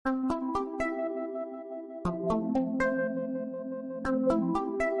Hello,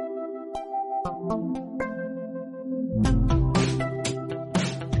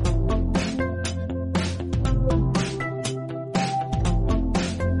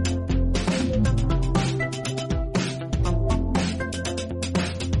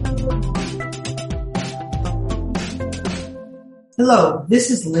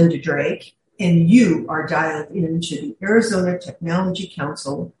 this is Linda Drake, and you are dialed into the Arizona Technology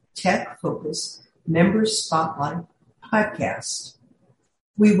Council Tech Focus Members Spotlight podcast.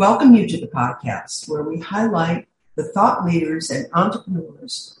 We welcome you to the podcast where we highlight the thought leaders and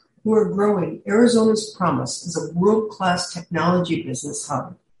entrepreneurs who are growing Arizona's promise as a world-class technology business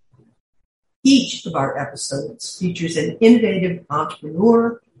hub. Each of our episodes features an innovative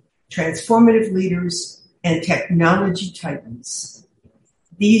entrepreneur, transformative leaders, and technology titans.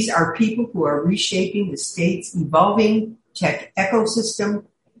 These are people who are reshaping the state's evolving tech ecosystem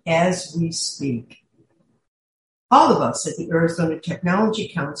as we speak. All of us at the Arizona Technology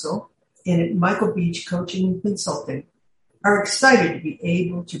Council and at Michael Beach Coaching and Consulting are excited to be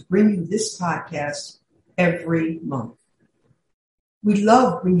able to bring you this podcast every month. We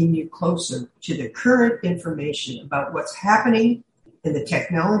love bringing you closer to the current information about what's happening in the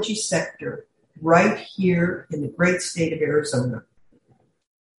technology sector right here in the great state of Arizona.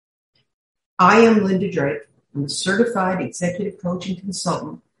 I am Linda Drake. I'm a certified executive coach and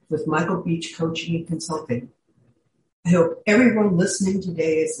consultant with Michael Beach Coaching and Consulting. I hope everyone listening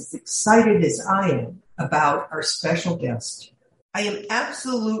today is as excited as I am about our special guest. I am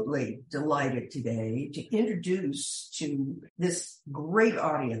absolutely delighted today to introduce to this great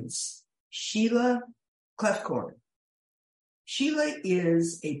audience, Sheila Kloefkorn. Sheila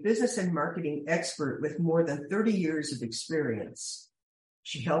is a business and marketing expert with more than 30 years of experience.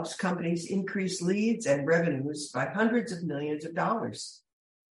 She helps companies increase leads and revenues by hundreds of millions of dollars.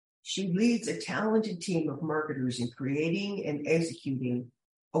 She leads a talented team of marketers in creating and executing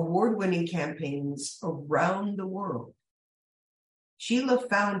award-winning campaigns around the world. Sheila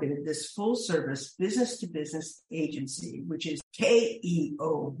founded this full-service business-to-business agency, which is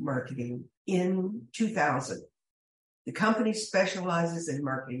KEO Marketing, in 2000. The company specializes in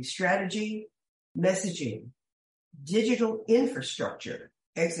marketing strategy, messaging, digital infrastructure,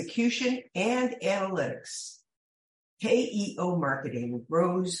 execution, and analytics. KEO Marketing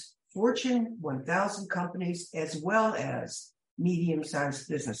grows Fortune 1000 companies as well as medium-sized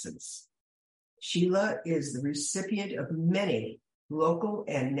businesses. Sheila is the recipient of many local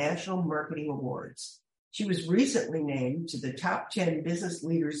and national marketing awards. She was recently named to the top 10 business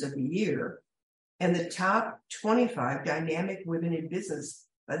leaders of the year and the top 25 dynamic women in business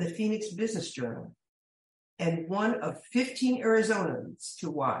by the Phoenix Business Journal, and one of 15 Arizonans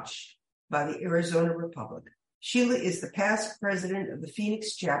to watch by the Arizona Republic. Sheila is the past president of the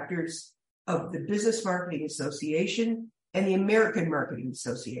Phoenix chapters of the Business Marketing Association and the American Marketing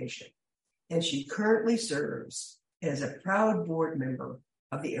Association, and she currently serves as a proud board member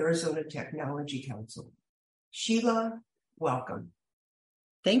of the Arizona Technology Council. Sheila, welcome.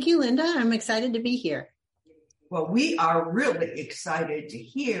 Thank you, Linda. I'm excited to be here. Well, we are really excited to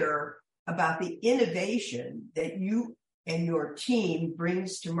hear about the innovation that you and your team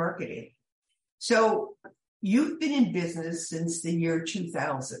brings to marketing. So you've been in business since the year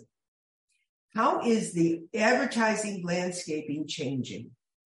 2000. How is the advertising landscape changing?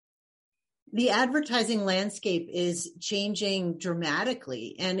 The advertising landscape is changing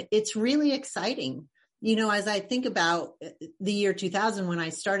dramatically, and it's really exciting. You know, as I think about the year 2000, when I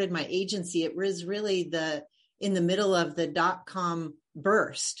started my agency, it was really in the middle of the dot-com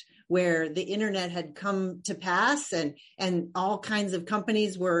burst, where the internet had come to pass and all kinds of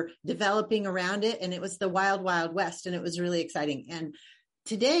companies were developing around it. And it was the wild, wild west. And it was really exciting. And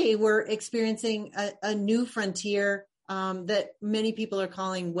today we're experiencing a new frontier that many people are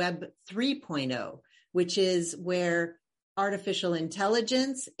calling Web 3.0, which is where artificial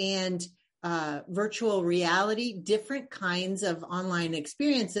intelligence and virtual reality, different kinds of online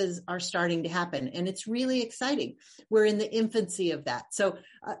experiences are starting to happen. And it's really exciting. We're in the infancy of that. So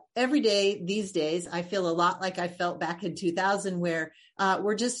every day these days, I feel a lot like I felt back in 2000, where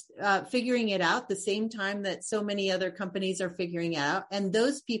we're just figuring it out the same time that so many other companies are figuring it out. And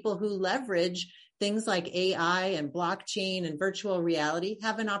those people who leverage things like AI and blockchain and virtual reality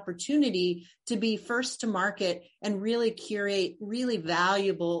have an opportunity to be first to market and really curate really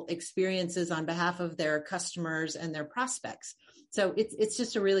valuable experiences on behalf of their customers and their prospects. So it's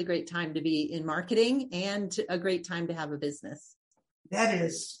just a really great time to be in marketing and a great time to have a business. That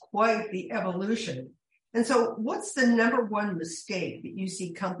is quite the evolution. And so what's the number one mistake that you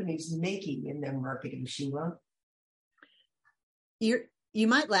see companies making in their marketing, Sheila? you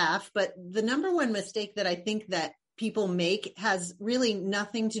might laugh, but the number one mistake that I think that people make has really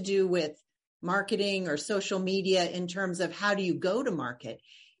nothing to do with marketing or social media in terms of how do you go to market.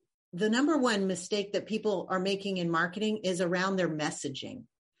 The number one mistake that people are making in marketing is around their messaging.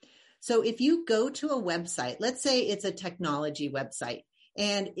 So if you go to a website, let's say it's a technology website,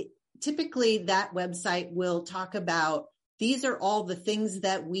 and typically that website will talk about, these are all the things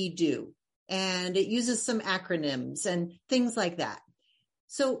that we do. And it uses some acronyms and things like that.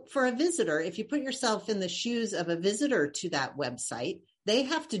 So for a visitor, if you put yourself in the shoes of a visitor to that website, they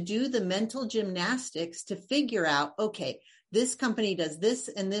have to do the mental gymnastics to figure out, okay, this company does this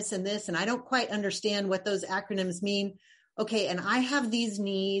and this and this, and I don't quite understand what those acronyms mean. Okay, and I have these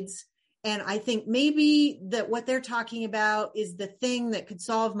needs, and I think maybe that what they're talking about is the thing that could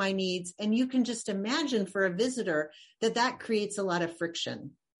solve my needs. And you can just imagine for a visitor that creates a lot of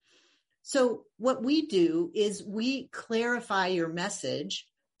friction. So what we do is we clarify your message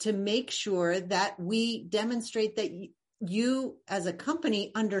to make sure that we demonstrate that you as a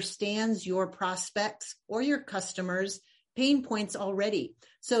company understands your prospects or your customers' pain points already.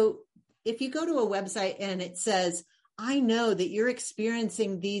 So if you go to a website and it says, I know that you're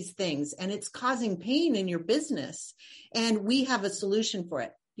experiencing these things and it's causing pain in your business, and we have a solution for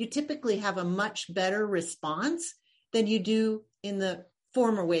it, you typically have a much better response than you do in the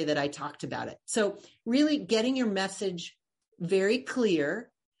former way that I talked about it. So really getting your message very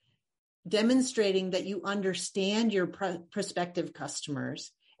clear, demonstrating that you understand your prospective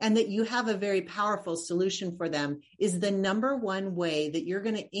customers and that you have a very powerful solution for them is the number one way that you're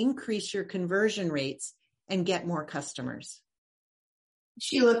going to increase your conversion rates and get more customers.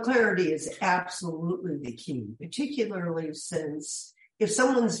 Sheila, clarity is absolutely the key, particularly since if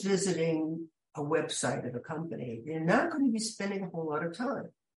someone's visiting a website of a company, they're not going to be spending a whole lot of time.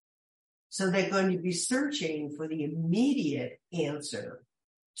 So they're going to be searching for the immediate answer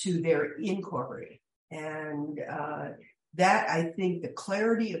to their inquiry. And that, I think, the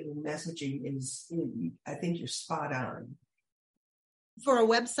clarity of the messaging is, I think you're spot on. For a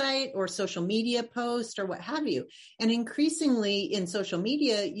website or social media post or what have you. And increasingly in social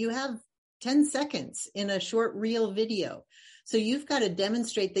media, you have 10 seconds in a short reel video. So you've got to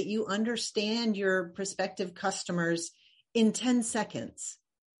demonstrate that you understand your prospective customers in 10 seconds.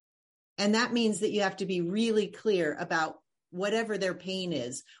 And that means that you have to be really clear about whatever their pain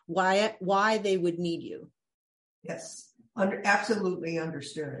is, why they would need you. Yes, absolutely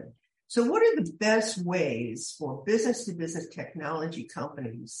understood. So what are the best ways for business-to-business technology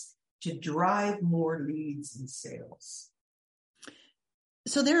companies to drive more leads and sales?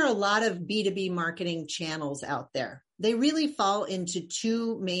 So there are a lot of B2B marketing channels out there. They really fall into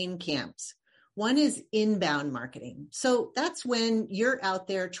two main camps. One is inbound marketing. So that's when you're out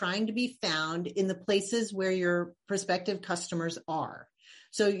there trying to be found in the places where your prospective customers are.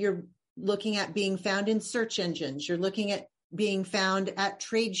 So you're looking at being found in search engines. You're looking at being found at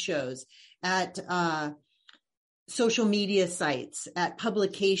trade shows, at social media sites, at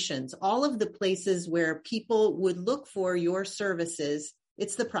publications, all of the places where people would look for your services.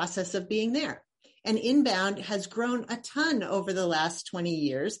 It's the process of being there. And inbound has grown a ton over the last 20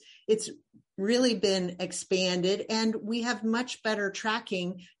 years. It's really been expanded, and we have much better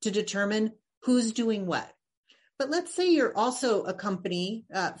tracking to determine who's doing what. But let's say you're also a company.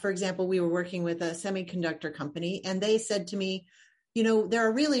 For example, we were working with a semiconductor company, and they said to me, you know, there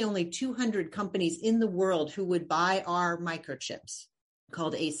are really only 200 companies in the world who would buy our microchips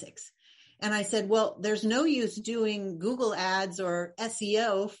called ASICs. And I said, well, there's no use doing Google ads or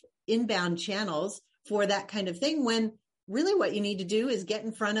SEO inbound channels for that kind of thing when really what you need to do is get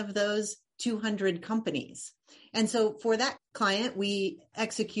in front of those 200 companies. And so for that client, we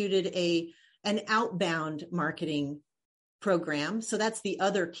executed an outbound marketing program. So that's the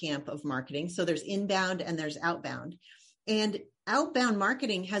other camp of marketing. So there's inbound and there's outbound. And outbound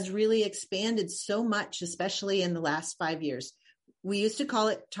marketing has really expanded so much, especially in the last 5 years. We used to call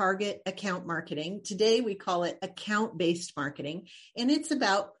it target account marketing. Today we call it account-based marketing. And it's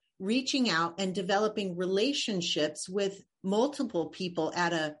about reaching out and developing relationships with multiple people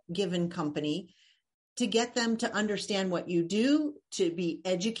at a given company to get them to understand what you do, to be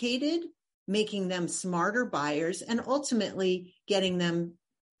educated, making them smarter buyers, and ultimately getting them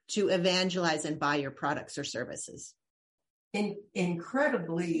to evangelize and buy your products or services.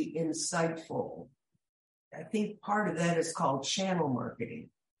 Incredibly insightful. I think part of that is called channel marketing.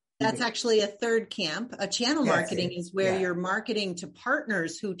 That's actually a third camp. A channel marketing is where you're marketing to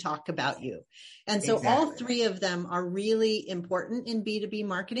partners who talk about you. And so all three of them are really important in B2B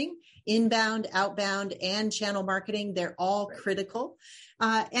marketing: inbound, outbound, and channel marketing. They're all critical.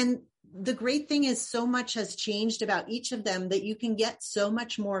 And the great thing is so much has changed about each of them that you can get so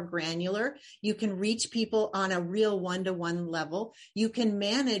much more granular. You can reach people on a real one-to-one level. You can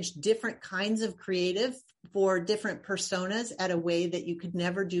manage different kinds of creative for different personas at a way that you could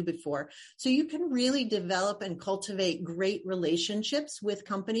never do before. So you can really develop and cultivate great relationships with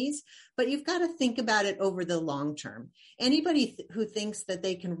companies, but you've got to think about it over the long term. Anybody who thinks that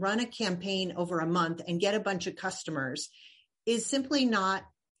they can run a campaign over a month and get a bunch of customers is simply not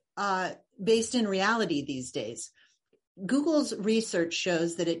based in reality these days. Google's research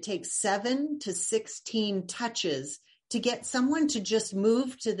shows that it takes 7 to 16 touches to get someone to just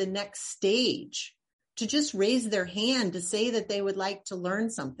move to the next stage, to just raise their hand to say that they would like to learn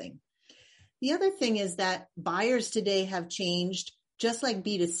something. The other thing is that buyers today have changed, just like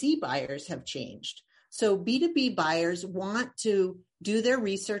B2C buyers have changed. So B2B buyers want to do their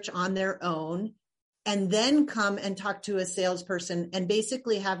research on their own and then come and talk to a salesperson and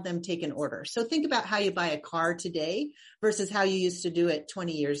basically have them take an order. So think about how you buy a car today versus how you used to do it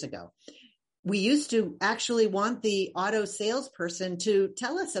 20 years ago. We used to actually want the auto salesperson to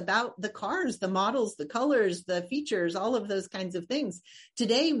tell us about the cars, the models, the colors, the features, all of those kinds of things.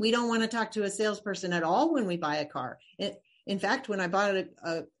 Today, we don't want to talk to a salesperson at all when we buy a car. In fact, when I bought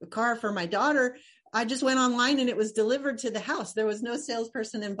a car for my daughter, I just went online and it was delivered to the house. There was no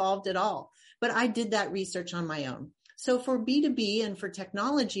salesperson involved at all. But I did that research on my own. So for B2B and for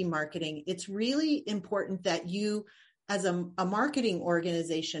technology marketing, it's really important that you, as a marketing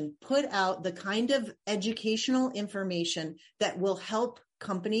organization, put out the kind of educational information that will help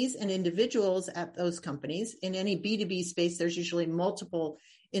companies and individuals at those companies. In any B2B space, there's usually multiple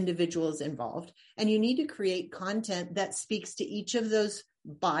individuals involved. And you need to create content that speaks to each of those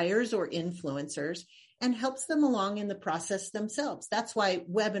buyers or influencers and helps them along in the process themselves. That's why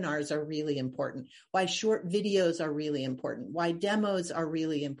webinars are really important, why short videos are really important, why demos are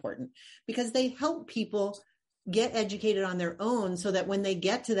really important, because they help people get educated on their own so that when they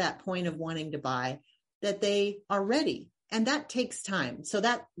get to that point of wanting to buy, that they are ready. And that takes time. So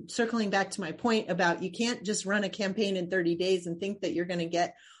that, circling back to my point about you can't just run a campaign in 30 days and think that you're going to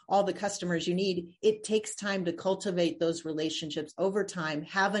get all the customers you need. It takes time to cultivate those relationships over time,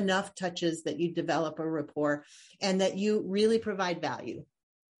 have enough touches that you develop a rapport and that you really provide value.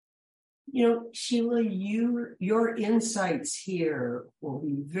 You know, Sheila, your insights here will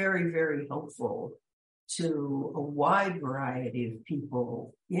be very, very helpful to a wide variety of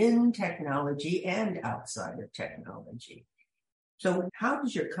people in technology and outside of technology. So how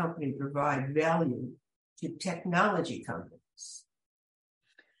does your company provide value to technology companies?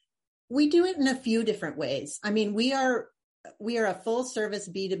 We do it in a few different ways. I mean, we are a full service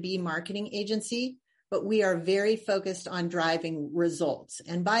B2B marketing agency, but we are very focused on driving results.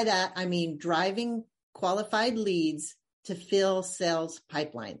 And by that, I mean driving qualified leads to fill sales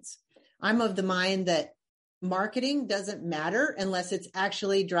pipelines. I'm of the mind that marketing doesn't matter unless it's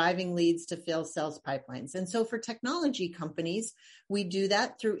actually driving leads to fill sales pipelines. And so for technology companies, we do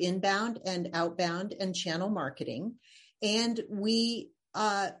that through inbound and outbound and channel marketing. And we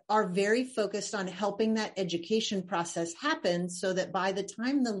are very focused on helping that education process happen so that by the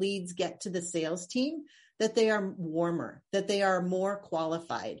time the leads get to the sales team, that they are warmer, that they are more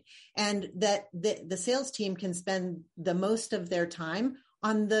qualified, and that the sales team can spend the most of their time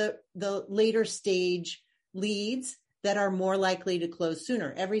on the later stage leads that are more likely to close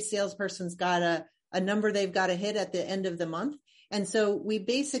sooner. Every salesperson's got a number they've got to hit at the end of the month. And so we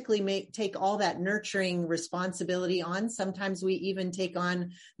basically take all that nurturing responsibility on. Sometimes we even take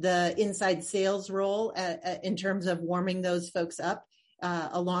on the inside sales role in terms of warming those folks up,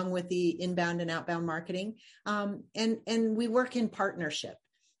 along with the inbound and outbound marketing. And we work in partnership.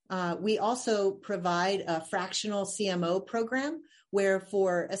 We also provide a fractional CMO program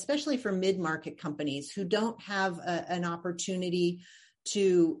where especially for mid-market companies who don't have an opportunity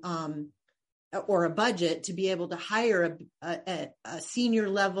to, or a budget to be able to hire a senior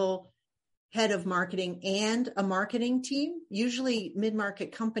level head of marketing and a marketing team. Usually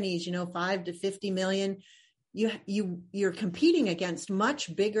mid-market companies, 5 to 50 million, you're competing against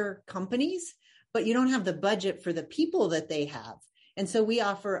much bigger companies, but you don't have the budget for the people that they have. And so we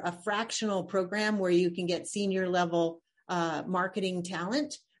offer a fractional program where you can get senior level marketing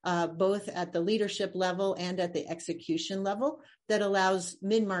talent, both at the leadership level and at the execution level, that allows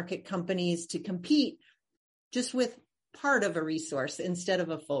mid-market companies to compete just with part of a resource instead of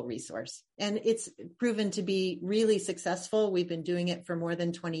a full resource. And it's proven to be really successful. We've been doing it for more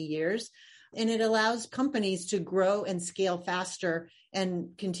than 20 years. And it allows companies to grow and scale faster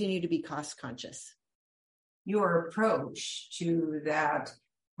and continue to be cost conscious. Your approach to that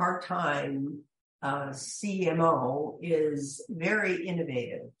part-time CMO is very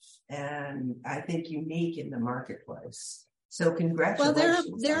innovative and I think unique in the marketplace. So congratulations.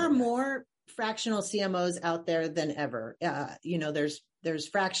 Well, there are more fractional CMOs out there than ever. There's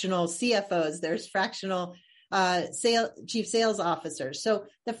fractional CFOs, there's fractional chief sales officers. So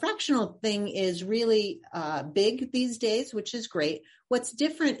the fractional thing is really big these days, which is great. What's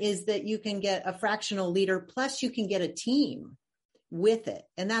different is that you can get a fractional leader, plus you can get a team with it.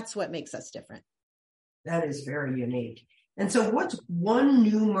 And that's what makes us different. That is very unique. And so what's one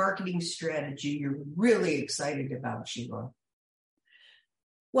new marketing strategy you're really excited about, Sheila?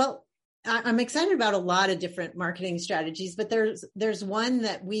 Well, I'm excited about a lot of different marketing strategies, but there's one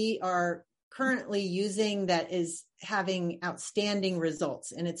that we are currently using that is having outstanding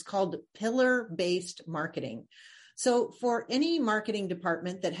results, and it's called pillar-based marketing. So for any marketing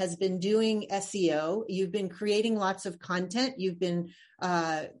department that has been doing SEO, you've been creating lots of content. You've been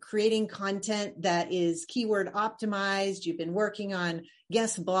creating content that is keyword optimized. You've been working on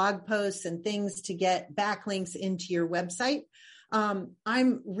guest blog posts and things to get backlinks into your website.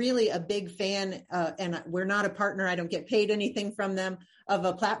 I'm really a big fan, and we're not a partner. I don't get paid anything from them, of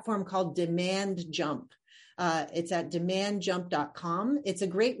a platform called Demand Jump. It's at demandjump.com. It's a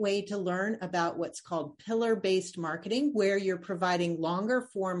great way to learn about what's called pillar-based marketing, where you're providing longer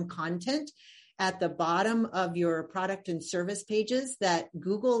form content at the bottom of your product and service pages that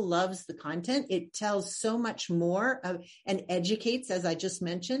Google loves the content. It tells so much more and educates, as I just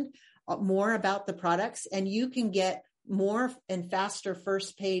mentioned, more about the products, and you can get more and faster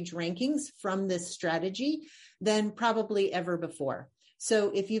first page rankings from this strategy than probably ever before.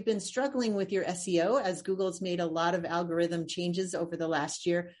 So if you've been struggling with your SEO, as Google's made a lot of algorithm changes over the last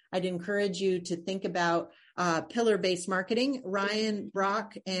year, I'd encourage you to think about pillar-based marketing. Ryan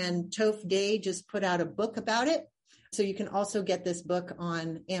Brock and Toph Day just put out a book about it. So you can also get this book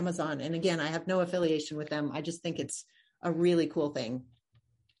on Amazon. And again, I have no affiliation with them. I just think it's a really cool thing.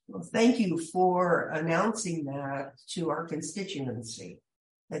 Well, thank you for announcing that to our constituency.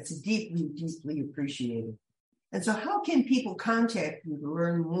 That's deeply, deeply appreciated. And so how can people contact you to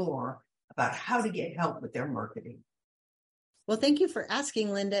learn more about how to get help with their marketing? Well, thank you for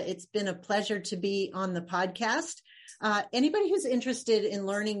asking, Linda. It's been a pleasure to be on the podcast. Anybody who's interested in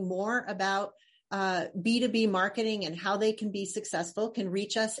learning more about B2B marketing and how they can be successful can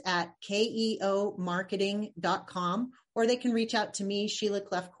reach us at keomarketing.com, or they can reach out to me, Sheila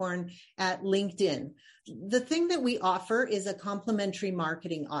Kloefkorn, at LinkedIn. The thing that we offer is a complimentary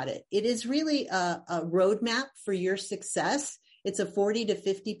marketing audit. It is really a roadmap for your success. It's a 40 to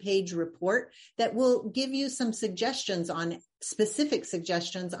 50 page report that will give you some specific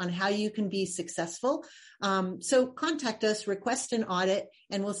suggestions on how you can be successful. So contact us, request an audit,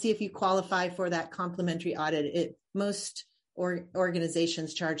 and we'll see if you qualify for that complimentary audit. Most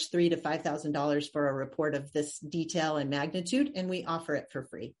organizations charge $3,000 to $5,000 for a report of this detail and magnitude, and we offer it for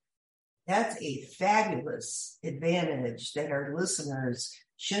free. That's a fabulous advantage that our listeners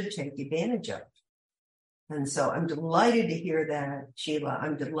should take advantage of. And so I'm delighted to hear that, Sheila.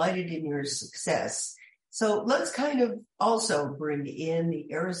 I'm delighted in your success. So let's kind of also bring in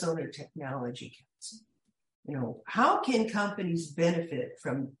the Arizona Technology Council. How can companies benefit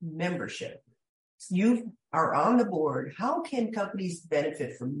from membership? You are on the board. How can companies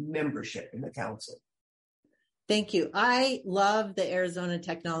benefit from membership in the council? Thank you. I love the Arizona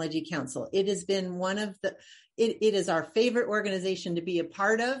Technology Council. It has been it is our favorite organization to be a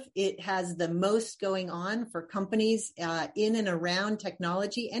part of. It has the most going on for companies in and around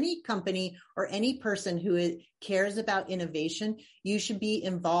technology. Any company or any person who cares about innovation, you should be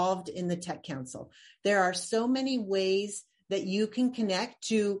involved in the Tech Council. There are so many ways that you can connect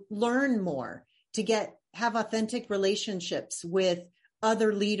to learn more, to have authentic relationships with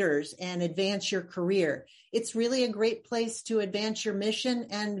other leaders and advance your career. It's really a great place to advance your mission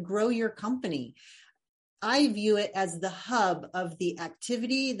and grow your company. I view it as the hub of the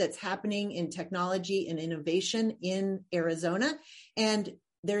activity that's happening in technology and innovation in Arizona. And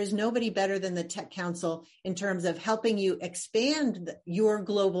there is nobody better than the Tech Council in terms of helping you expand your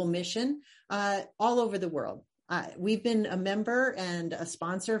global mission all over the world. We've been a member and a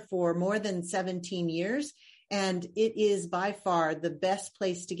sponsor for more than 17 years. And it is by far the best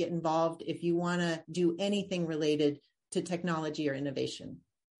place to get involved if you want to do anything related to technology or innovation.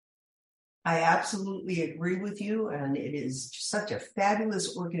 I absolutely agree with you. And it is such a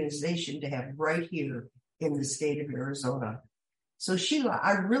fabulous organization to have right here in the state of Arizona. So Sheila,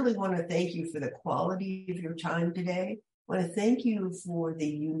 I really want to thank you for the quality of your time today. I want to thank you for the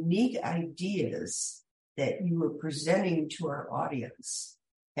unique ideas that you were presenting to our audience.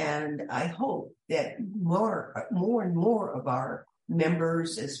 And I hope that more and more of our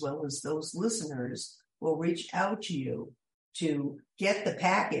members as well as those listeners will reach out to you to get the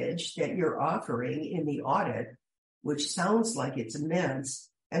package that you're offering in the audit, which sounds like it's immense,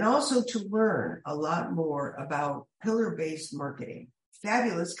 and also to learn a lot more about pillar-based marketing.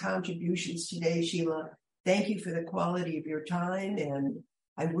 Fabulous contributions today, Sheila. Thank you for the quality of your time, and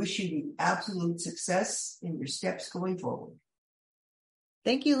I wish you the absolute success in your steps going forward.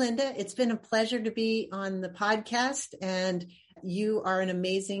 Thank you, Linda. It's been a pleasure to be on the podcast, and you are an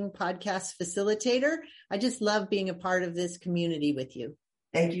amazing podcast facilitator. I just love being a part of this community with you.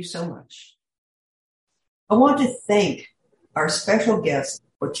 Thank you so much. I want to thank our special guest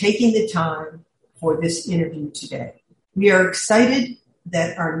for taking the time for this interview today. We are excited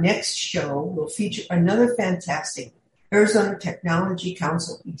that our next show will feature another fantastic Arizona Technology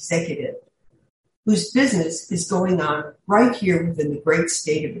Council executive whose business is going on right here within the great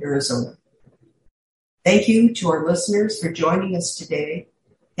state of Arizona. Thank you to our listeners for joining us today.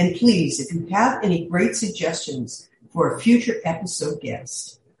 And please, if you have any great suggestions for a future episode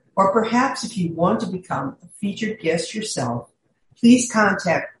guest, or perhaps if you want to become a featured guest yourself, please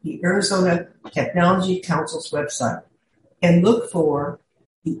contact the Arizona Technology Council's website and look for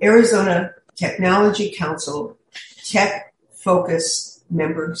the Arizona Technology Council Tech Focus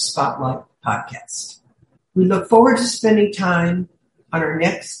Member Spotlight podcast. We look forward to spending time on our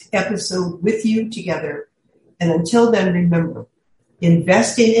next episode with you together. And until then, remember,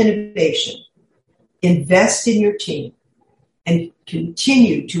 invest in innovation, invest in your team, and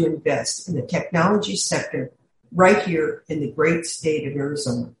continue to invest in the technology sector right here in the great state of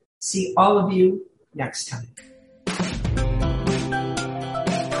Arizona. See all of you next time.